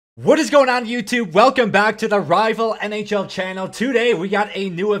What is going on, YouTube? Welcome back to the Rival NHL channel. Today we got a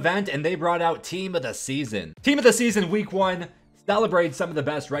new event and they brought out Team of the Season. Team of the Season Week 1 celebrates some of the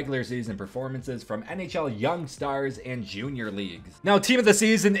best regular season performances from NHL Young Stars and Junior Leagues. Now, Team of the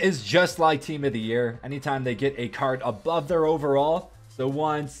Season is just like Team of the Year. Anytime they get a card above their overall. So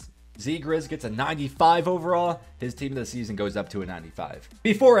once Zegras gets a 95 overall, his Team of the Season goes up to a 95.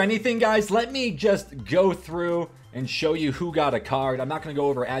 Before anything, guys, let me just go through and show you who got a card. I'm not going to go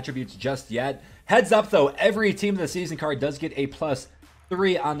over attributes just yet. Heads up, though, every Team of the Season card does get a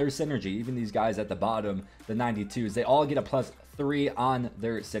 +3 on their synergy. Even these guys at the bottom, the 92s, they all get a +3 on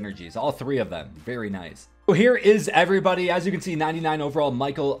their synergies. All three of them. Very nice. So here is everybody. As you can see, 99 overall,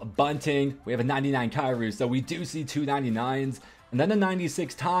 Michael Bunting. We have a 99 Kyrou, so we do see two 99s. And then a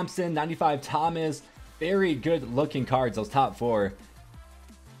 96 Thompson, 95 Thomas. Very good looking cards, those top four.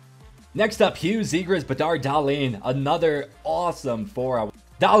 Next up, Hughes, Zegras, Bedard, Dahlin. Another awesome four.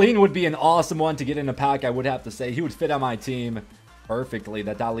 Dahlin would be an awesome one to get in a pack, I would have to say. He would fit on my team perfectly.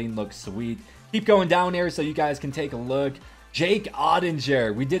 That Dahlin looks sweet. Keep going down here so you guys can take a look. Jake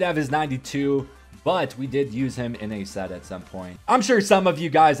Ottinger. We did have his 92, but we did use him in a set at some point. I'm sure some of you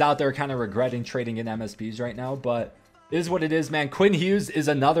guys out there are kind of regretting trading in MSPs right now, but it is what it is, man. Quinn Hughes is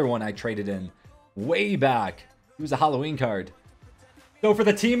another one I traded in way back. He was a Halloween card. So for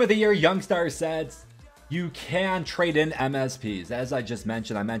the Team of the Year Young Star sets, you can trade in MSPs. As I just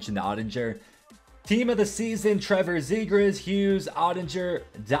mentioned, I mentioned Ottinger. Team of the Season, Trevor Zegras, Hughes, Ottinger,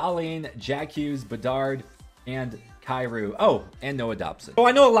 Dahlin, Jack Hughes, Bedard, and Kyrou. Oh, and Noah Dobson. So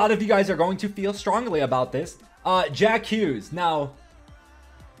I know a lot of you guys are going to feel strongly about this. Jack Hughes. Now,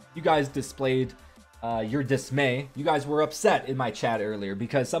 you guys displayed your dismay. You guys were upset in my chat earlier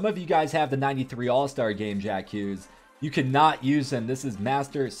because some of you guys have the 93 All-Star game Jack Hughes. You cannot use him. This is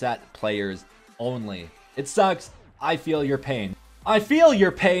master set players only. It sucks. I feel your pain. I feel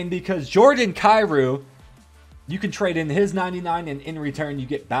your pain because Jordan Kyrou, you can trade in his 99 and in return you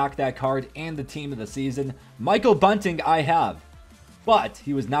get back that card and the Team of the Season. Michael Bunting I have, but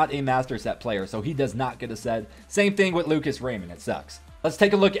he was not a master set player, so he does not get a set. Same thing with Lucas Raymond. It sucks. Let's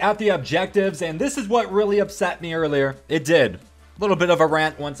take a look at the objectives, and this is what really upset me earlier. It did. A little bit of a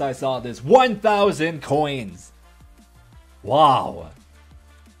rant once I saw this. 1,000 coins. Wow.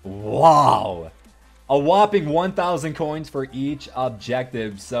 Wow. A whopping 1,000 coins for each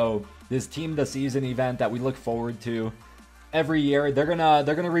objective. So this Team of the Season event that we look forward to every year, they're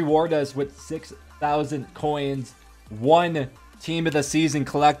gonna reward us with 6,000 coins, one Team of the Season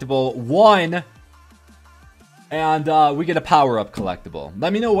collectible, and we get a power-up collectible.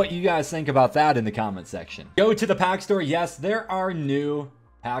 Let me know what you guys think about that in the comment section. Go to the pack store. Yes, there are new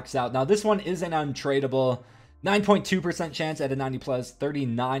packs out. Now, this one is an untradeable. 9.2% chance at a 90 plus,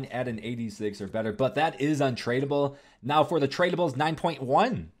 39 at an 86 or better, but that is untradeable. Now, for the tradables,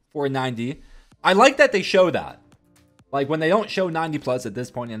 9.1 for a 90. I like that they show that. Like, when they don't show 90 plus at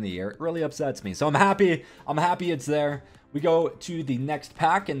this point in the year, it really upsets me. So I'm happy it's there. We go to the next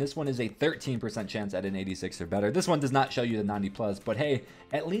pack, and this one is a 13% chance at an 86 or better. This one does not show you the 90 plus, but hey,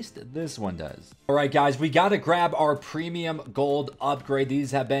 at least this one does. All right, guys, we got to grab our premium gold upgrade.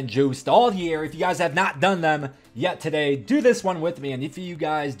 These have been juiced all year. If you guys have not done them yet today, do this one with me. And if you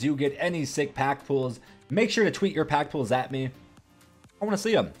guys do get any sick pack pulls, make sure to tweet your pack pulls at me. I want to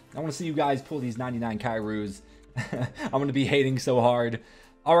see them. I want to see you guys pull these 99 Kyrous. I'm going to be hating so hard.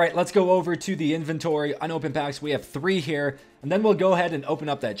 All right, let's go over to the inventory. Unopened packs, we have 3 here. And then we'll go ahead and open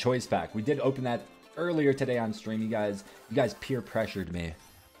up that choice pack. We did open that earlier today on stream. You guys peer pressured me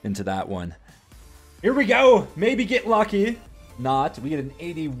into that one. Here we go. Maybe get lucky. Not. We get an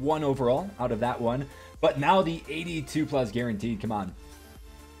 81 overall out of that one. But now the 82 plus guaranteed. Come on.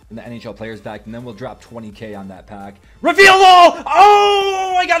 In the NHL players pack, and then we'll drop 20k on that pack. Reveal all!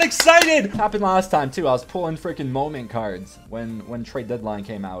 Oh, I got excited! Happened last time too. I was pulling freaking moment cards when trade deadline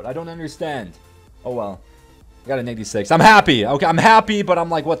came out. I don't understand. Oh well. I got an 86. I'm happy. Okay, I'm happy, but I'm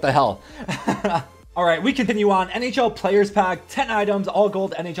like, what the hell? All right, we continue on. NHL players pack, 10 items, all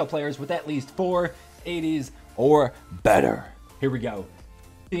gold NHL players with at least 4 80s or better. Here we go.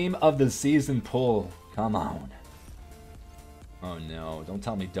 Team of the Season pull. Come on. Oh no, don't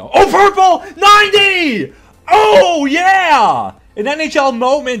tell me don't. Oh, purple! 90! Oh, yeah! In NHL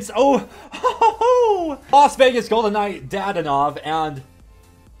moments, oh, Las Vegas Golden Knight Dadonov, and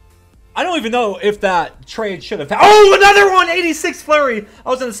I don't even know if that trade should have happened. Oh, another one! 86 Fleury! I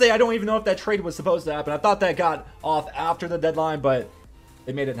was going to say, I don't even know if that trade was supposed to happen. I thought that got off after the deadline, but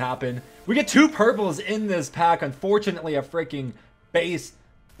they made it happen. We get 2 purples in this pack. Unfortunately, a freaking base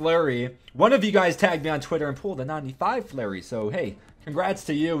Fleury. One of you guys tagged me on Twitter and pulled a 95 Fleury. So, hey, congrats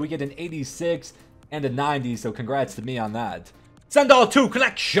to you. We get an 86 and a 90. So, congrats to me on that. Send all to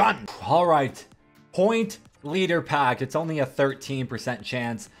collection. All right. Point leader pack. It's only a 13%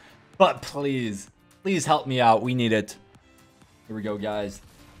 chance. But please, please help me out. We need it. Here we go, guys.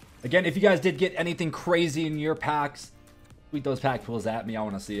 Again, if you guys did get anything crazy in your packs, tweet those pack pulls at me. I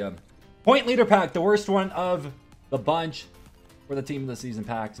want to see them. Point leader pack, the worst one of the bunch for the team of the season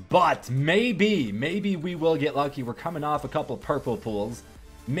packs. But maybe we will get lucky. We're coming off a couple purple pulls.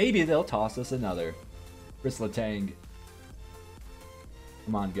 Maybe they'll toss us another. Chris Letang.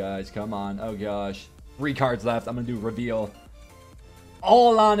 Come on, guys. Come on. Oh, gosh. 3 cards left. I'm going to do reveal.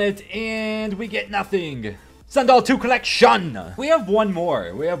 All on it, and we get nothing. Send all to collection. We have one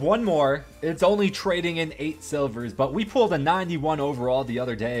more. We have one more. It's only trading in 8 silvers, but we pulled a 91 overall the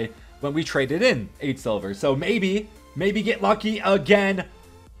other day when we traded in 8 silvers. So maybe get lucky again.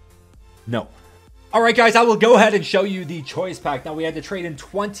 No. All right, guys, I will go ahead and show you the choice pack. Now, we had to trade in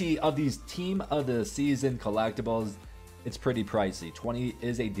 20 of these team of the season collectibles. It's pretty pricey. 20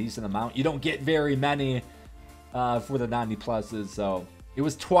 is a decent amount. You don't get very many for the 90 pluses, so it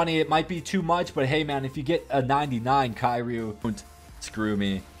was 20. It might be too much, but hey, man, if you get a 99 Kyrou, don't screw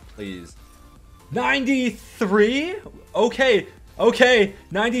me, please. 93? Okay,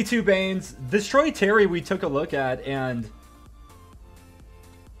 92 Banes. This Troy Terry we took a look at, and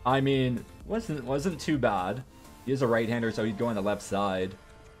I mean, wasn't too bad. He is a right-hander, so he'd go on the left side.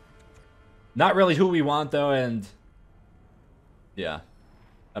 Not really who we want, though, and yeah,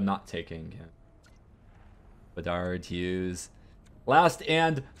 I'm not taking him. Bedard, Hughes. Last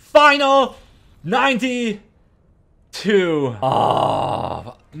and final 92.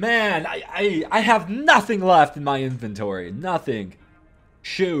 Oh, man, I have nothing left in my inventory. Nothing.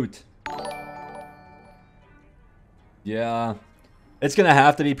 Shoot. Yeah. It's going to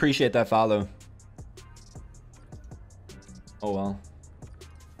have to be. Appreciate that follow. Oh, well.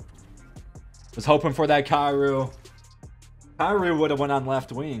 Was hoping for that Kyrou. Kyrou would have went on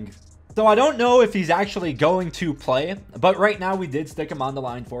left wing. So I don't know if he's actually going to play, but right now we did stick him on the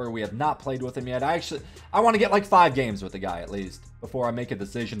line for. We have not played with him yet. I want to get like 5 games with the guy at least before I make a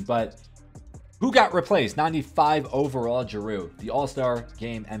decision. But who got replaced? 95 overall, Giroud, the All-Star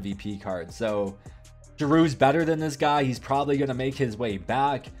Game MVP card. So Giroud's better than this guy. He's probably going to make his way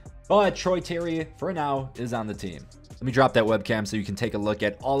back. But Troy Terry, for now, is on the team. Let me drop that webcam so you can take a look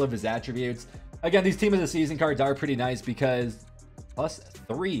at all of his attributes. Again, these team of the season cards are pretty nice because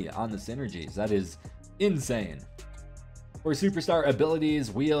 +3 on the synergies. That is insane. For superstar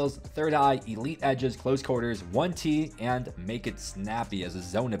abilities, wheels, third eye, elite edges, close quarters, 1T, and make it snappy as a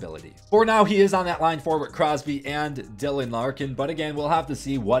zone ability. For now, he is on that line forward, Crosby and Dylan Larkin. But again, we'll have to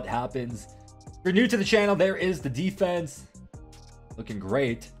see what happens. If you're new to the channel, there is the defense. Looking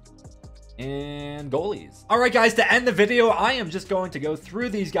great. And goalies. All right, guys, to end the video, I am just going to go through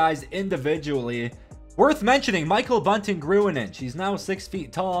these guys individually. Worth mentioning, Michael Bunting grew an inch. He's now 6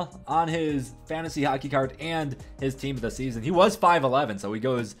 feet tall on his fantasy hockey card and his team of the season. He was 5'11", so he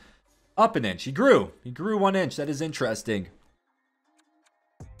goes up an inch. He grew 1 inch. That is interesting.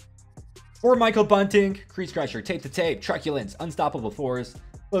 For Michael Bunting, crease crusher, tape to tape, truculence, unstoppable force,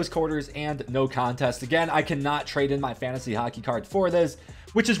 close quarters, and no contest. Again, I cannot trade in my fantasy hockey card for this,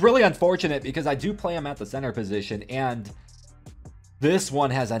 which is really unfortunate because I do play him at the center position, and this one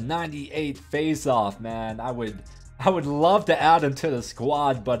has a 98 face-off, man. I would love to add him to the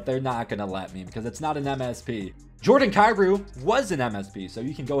squad, but they're not going to let me because it's not an MSP. Bunting Kyrou was an MSP, so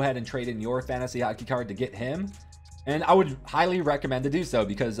you can go ahead and trade in your fantasy hockey card to get him. And I would highly recommend to do so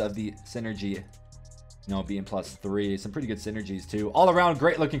because of the synergy, you know, being +3. Some pretty good synergies, too. All around,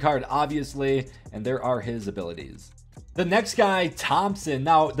 great-looking card, obviously, and there are his abilities. The next guy, Thompson.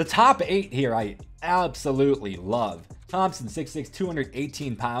 Now, the top 8 here, I absolutely love. Thompson, 6'6",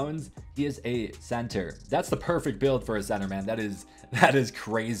 218 pounds. He is a center. That's the perfect build for a center, man. That is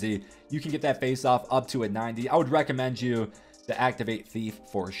crazy. You can get that face off up to a 90. I would recommend you to activate Thief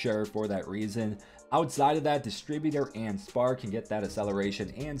for sure for that reason. Outside of that, Distributor and Spark can get that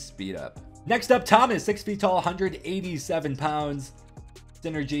acceleration and speed up. Next up, Thomas, 6 feet tall, 187 pounds.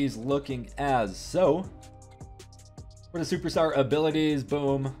 Synergies looking as so. For the superstar abilities,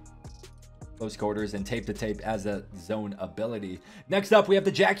 boom. Close quarters and tape to tape as a zone ability. Next up, we have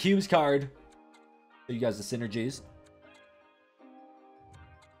the Jack Hughes card. Show you guys the synergies.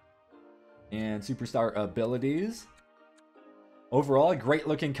 And superstar abilities. Overall, a great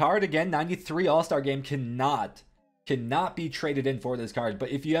looking card. Again, 93 All-Star Game cannot be traded in for this card.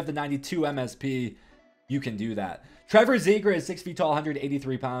 But if you have the 92 MSP, you can do that. Trevor Zegras is 6 feet tall,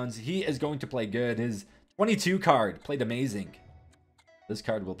 183 pounds. He is going to play good. His 22 card played amazing. This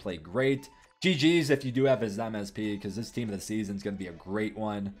card will play great. GG's if you do have his MSP, because this team of the season is going to be a great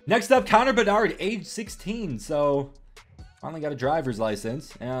one. Next up, Connor Bedard, age 16. So Finally got a driver's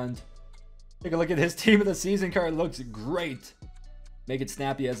license. And take a look at his team of the season card. Looks great. Make it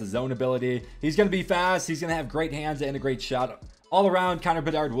snappy as a zone ability. He's going to be fast. He's going to have great hands and a great shot. All around, Connor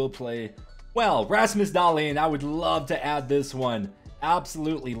Bedard will play well. Rasmus Dahlin, I would love to add this one.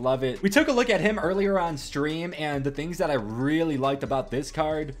 Absolutely love it. We took a look at him earlier on stream, and the things that I really liked about this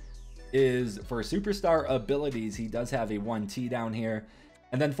card is for superstar abilities, he does have a 1T down here.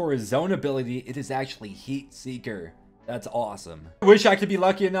 And then for his zone ability, it is actually Heat Seeker. That's awesome. I wish I could be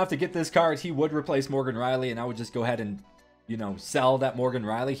lucky enough to get this card. He would replace Morgan Riley, and I would just go ahead and, you know, sell that Morgan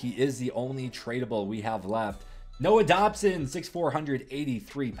Riley. He is the only tradable we have left. Noah Dobson, 6'4",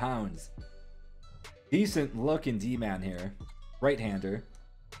 183 pounds. Decent looking D-man here. Right-hander.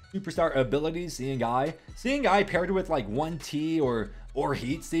 Superstar abilities, Seeing Eye. Seeing Eye paired with like 1T or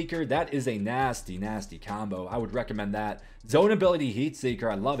Heat Seeker. That is a nasty, nasty combo. I would recommend that. Zone ability, Heat Seeker.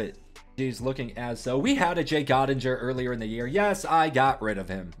 I love it. He's looking as so. We had a Jake Ottinger earlier in the year. Yes, I got rid of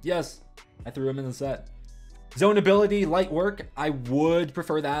him. Yes, I threw him in the set. Zone ability, Light Work. I would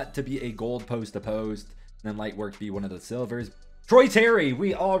prefer that to be a gold post to post. And then Light Work be one of the silvers. Troy Terry,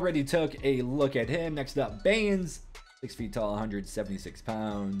 we already took a look at him. Next up, Baines. 6 feet tall, 176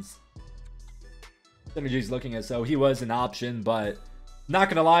 pounds. Synergy's looking as so. He was an option, but not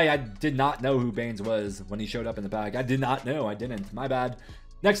gonna lie, I did not know who Baines was when he showed up in the pack. I did not know. I didn't. My bad.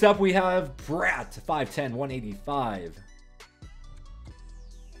 Next up, we have Pratt, 5'10", 185.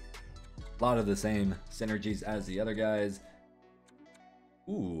 A lot of the same synergies as the other guys.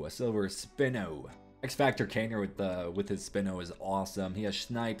 Ooh, a silver Spino. X Factor Kaner with his Spino is awesome. He has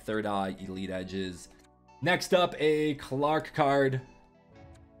Snipe, Third Eye, Elite Edges. Next up, a Clark card.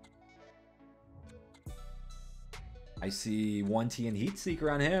 I see 1T and Heat Seeker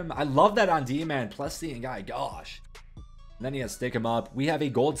on him. I love that on D-Man. Plus Seeing Eye, gosh. And then he has Stick 'em Up. We have a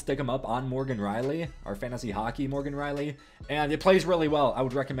gold Stick 'em Up on Morgan Riley, our fantasy hockey Morgan Riley. And it plays really well. I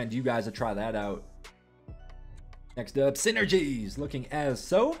would recommend you guys to try that out. Next up, Synergies, looking as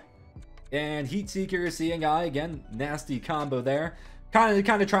so. And Heat Seeker, Seeing Eye, again, nasty combo there. Kind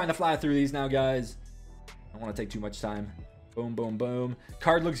of trying to fly through these now, guys. I don't want to take too much time. Boom, boom, boom.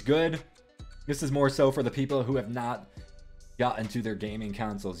 Card looks good. This is more so for the people who have not gotten to their gaming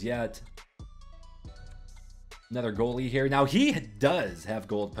consoles yet. Another goalie here. Now, he does have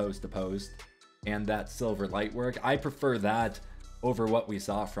gold post to post and that silver light work. I prefer that over what we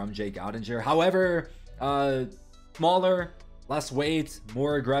saw from Jake Ottinger. However, smaller, less weight,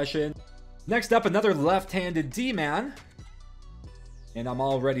 more aggression. Next up, another left-handed D-man. And I'm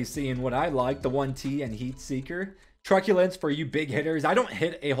already seeing what I like, the 1T and Heat Seeker. Truculence for you big hitters. I don't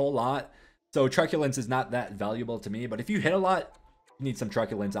hit a whole lot, so Truculence is not that valuable to me. But if you hit a lot, you need some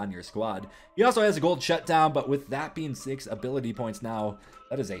Truculence on your squad. He also has a gold shutdown, but with that being 6 ability points now,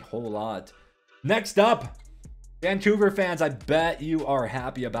 that is a whole lot. Next up, Vancouver fans, I bet you are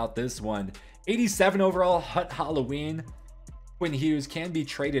happy about this one. 87 overall, Hut Halloween. Quinn Hughes can be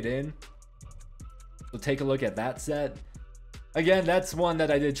traded in. So take a look at that set. Again, that's one that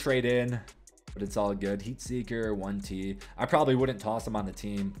I did trade in, but it's all good. Heat Seeker, 1T. I probably wouldn't toss him on the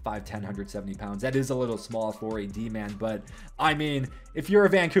team. 5'10", 170 pounds. That is a little small for a D-man, but I mean, if you're a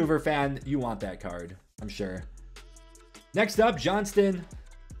Vancouver fan, you want that card, I'm sure. Next up, Johnston.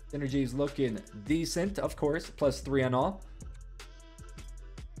 Synergy's looking decent, of course. +3 on all.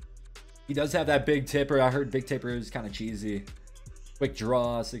 He does have that big tipper. I heard big tipper is kind of cheesy. Quick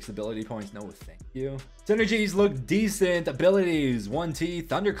draw, 6 ability points. No, thank you. Synergies look decent. Abilities, 1T,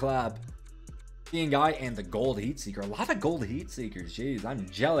 Thunderclap. Seeing Eye, and the gold Heat Seeker. A lot of gold Heat Seekers. Jeez, I'm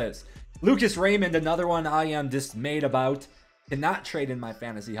jealous. Lucas Raymond, another one I am dismayed about. Cannot trade in my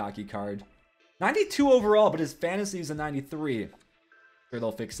fantasy hockey card. 92 overall, but his fantasy is a 93. Sure,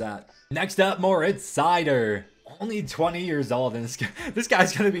 they'll fix that. Next up, Moritz Seider. Only 20 years old, and this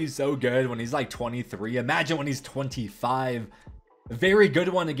guy's gonna be so good when he's like 23. Imagine when he's 25. A very good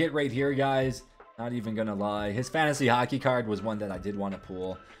one to get right here, guys. Not even gonna lie. His fantasy hockey card was one that I did want to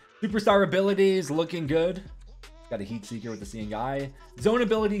pull. Superstar abilities looking good. Got a Heat Seeker with the Seeing Eye. Zone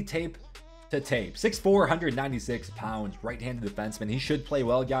ability, tape to tape. 6'4", 196 pounds. Right-handed defenseman. He should play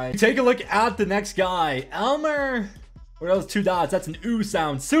well, guys. Take a look at the next guy. Elmer. What are those 2 dots? That's an ooh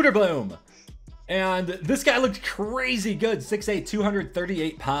sound. Soderblom. And this guy looked crazy good. 6'8",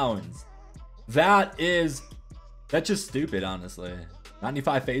 238 pounds. That's just stupid, honestly.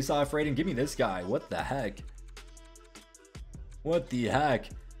 95 face-off rating. Give me this guy. What the heck? What the heck?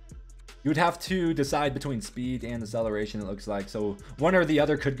 You would have to decide between speed and acceleration, it looks like. So one or the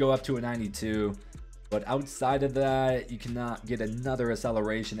other could go up to a 92. But outside of that, you cannot get another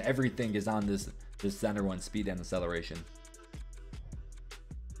acceleration. Everything is on this center one, speed and acceleration.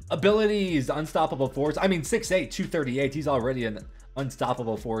 Abilities, unstoppable force. I mean, 6'8", 238. He's already an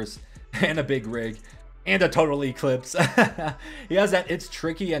unstoppable force and a big rig and a total eclipse. He has that It's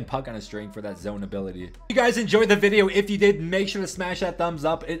Tricky and Puck on a String for that zone ability. If you guys enjoyed the video, if you did, make sure to smash that thumbs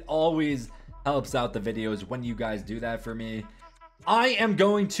up. It always helps out the videos when you guys do that for me. I am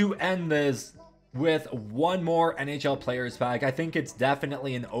going to end this with one more NHL Players Pack. I think it's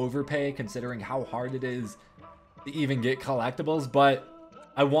definitely an overpay considering how hard it is to even get collectibles, but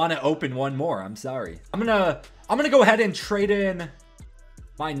I want to open one more. I'm sorry. I'm gonna go ahead and trade in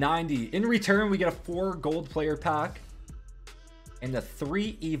my 90. In return, we get a 4 gold player pack and a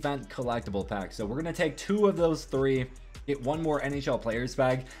 3 event collectible pack. So we're gonna take 2 of those 3, get one more NHL Players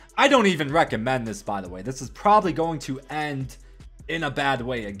Pack. I don't even recommend this, by the way. This is probably going to end in a bad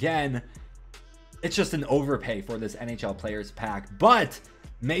way again. It's just an overpay for this NHL Players Pack, but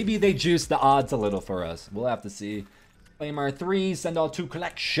maybe they juice the odds a little for us. We'll have to see. Claim our 3, send all to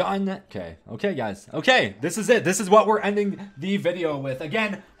collection. Okay, guys. Okay, this is it. This is what we're ending the video with.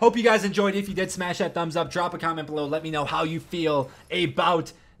 Again, hope you guys enjoyed. If you did, smash that thumbs up. Drop a comment below. Let me know how you feel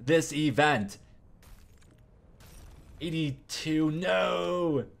about this event. 82,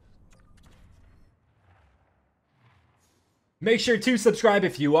 no. Make sure to subscribe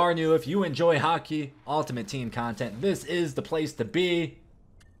if you are new. If you enjoy hockey, Ultimate Team content, this is the place to be.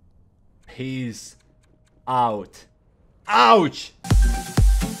 Peace out. Ouch!